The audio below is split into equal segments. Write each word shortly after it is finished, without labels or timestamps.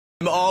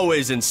I'm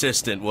always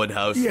insistent,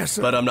 Woodhouse. Yes,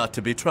 sir. But I'm not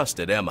to be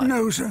trusted, am I?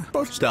 No, sir.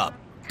 But... Stop.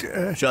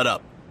 Shut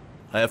up.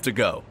 I have to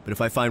go. But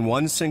if I find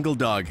one single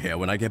dog hair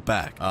when I get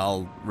back,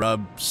 I'll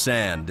rub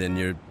sand in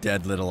your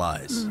dead little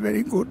eyes.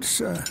 Very good,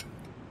 sir.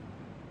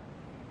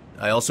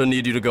 I also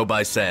need you to go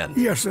buy sand.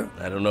 Yes, sir.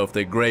 I don't know if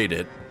they grade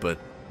it, but...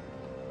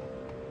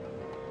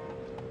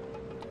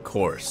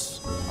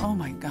 coarse. Oh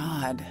my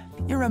God.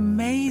 You're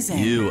amazing.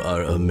 You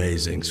are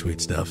amazing, sweet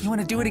stuff. You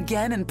want to do it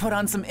again and put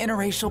on some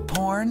interracial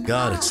porn?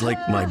 God, it's like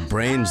my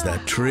brain's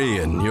that tree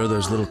and you're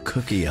those little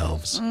cookie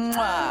elves.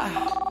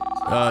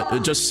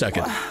 Mwah. Just a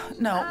second.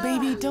 No,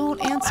 baby, don't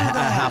answer that.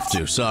 I have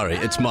to. Sorry,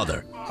 it's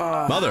Mother.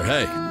 Mother,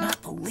 hey. I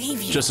cannot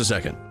believe you. Just a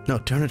second. No,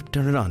 turn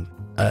it on.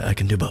 I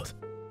can do both.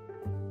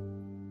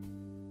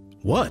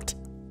 What?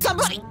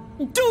 Somebody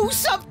do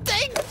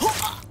something!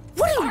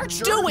 What are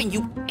you doing,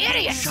 you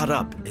idiot? Shut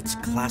up. It's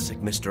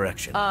classic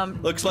misdirection.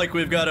 Looks like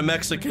we've got a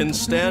Mexican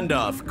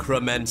standoff,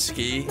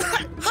 Kremensky.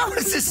 How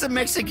is this a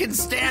Mexican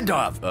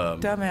standoff?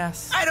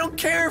 Dumbass. I don't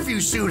care if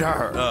you shoot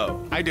her.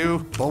 Oh. I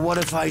do. But what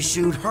if I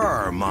shoot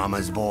her,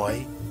 Mama's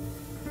boy?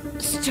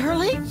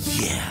 Sterling?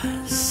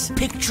 Yes.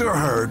 Picture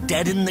her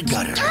dead in the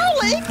gutter.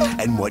 Sterling!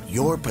 And what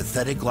your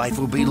pathetic life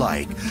will be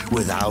like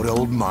without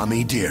old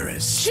Mommy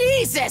Dearest.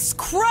 Jesus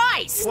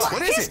Christ!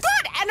 What is He's it?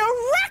 got an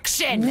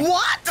erection!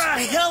 What the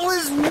hell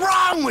is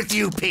wrong with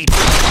you people?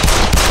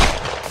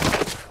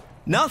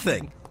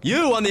 Nothing.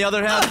 You, on the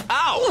other hand...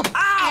 Ow!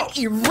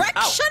 An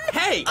erection? Ow.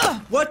 Hey!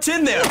 What's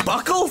in there,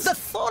 Buckles? The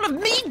thought of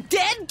me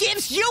dead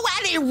gives you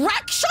an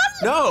erection?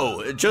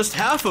 No, just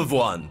half of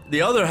one.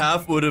 The other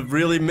half would have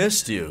really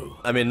missed you.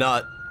 I mean,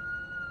 not...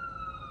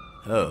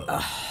 Oh.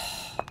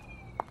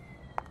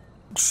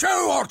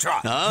 Sir Walter,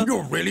 Huh?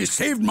 you really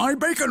saved my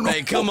bacon.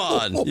 Hey, come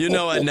on. You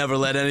know I'd never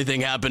let anything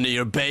happen to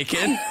your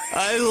bacon.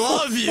 I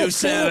love you,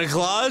 Santa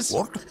Claus.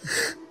 What?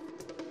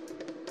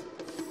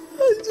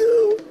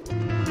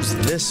 What's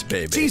this,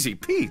 baby? It's easy,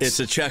 Pete. It's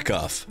a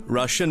Chekhov,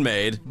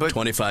 Russian-made, But-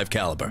 25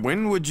 caliber.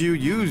 When would you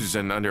use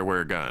an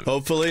underwear gun?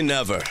 Hopefully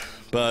never.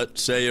 But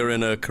say you're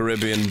in a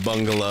Caribbean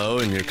bungalow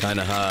and you're kind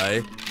of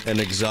high, an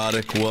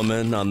exotic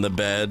woman on the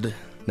bed.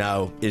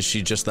 Now, is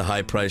she just the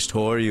high-priced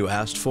whore you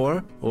asked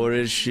for? Or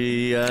is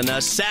she an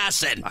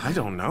assassin? I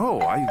don't know.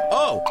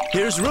 Oh,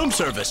 here's room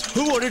service.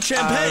 Who ordered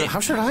champagne? How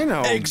should I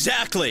know?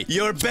 Exactly.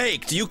 You're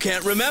baked. You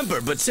can't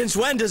remember. But since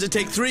when does it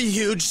take 3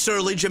 huge,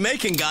 surly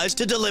Jamaican guys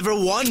to deliver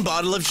 1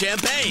 bottle of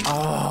champagne?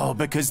 Oh,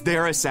 because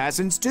they're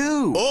assassins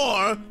too.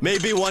 Or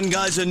maybe one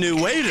guy's a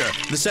new waiter,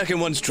 the second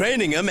one's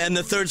training him, and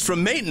the third's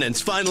from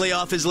maintenance, finally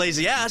off his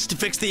lazy ass to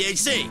fix the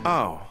AC.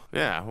 Oh,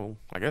 yeah. Well,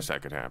 I guess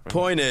that could happen.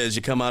 Point is,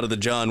 you come out of the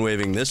John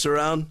waving this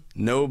around,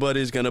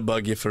 nobody's gonna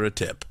bug you for a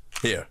tip.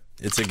 Here,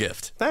 it's a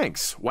gift.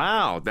 Thanks.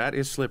 Wow, that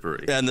is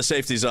slippery. And the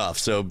safety's off,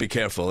 so be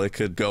careful. It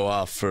could go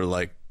off for,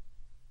 like,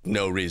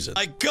 no reason.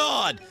 My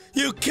God!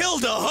 You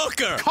killed a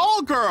hooker!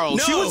 Call girl.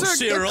 She No, was a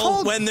Cyril.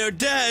 call- When they're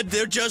dead,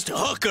 they're just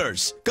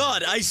hookers.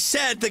 God, I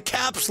said the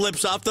cap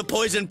slips off the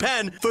poison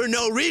pen for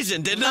no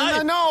reason, didn't I?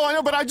 I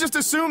know, but I just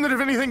assumed that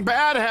if anything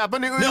bad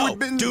happened, it No, would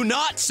been... do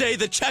not say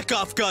the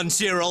Chekhov gun,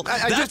 Cyril.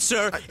 I That, just-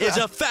 sir, is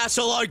a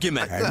facile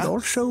argument. And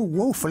also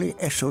woefully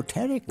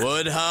esoteric.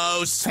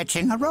 Woodhouse.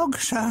 Fetching a rug,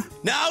 sir.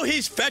 Now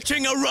he's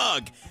fetching a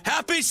rug.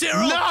 Happy,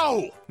 Cyril?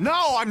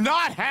 No, I'm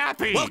not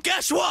happy. Well,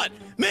 guess what?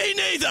 Me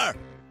neither.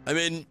 I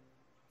mean,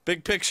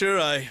 big picture,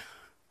 I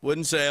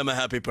wouldn't say I'm a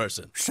happy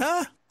person.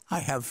 Sir, I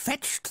have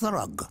fetched the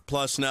rug.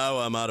 Plus, now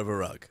I'm out of a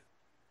rug.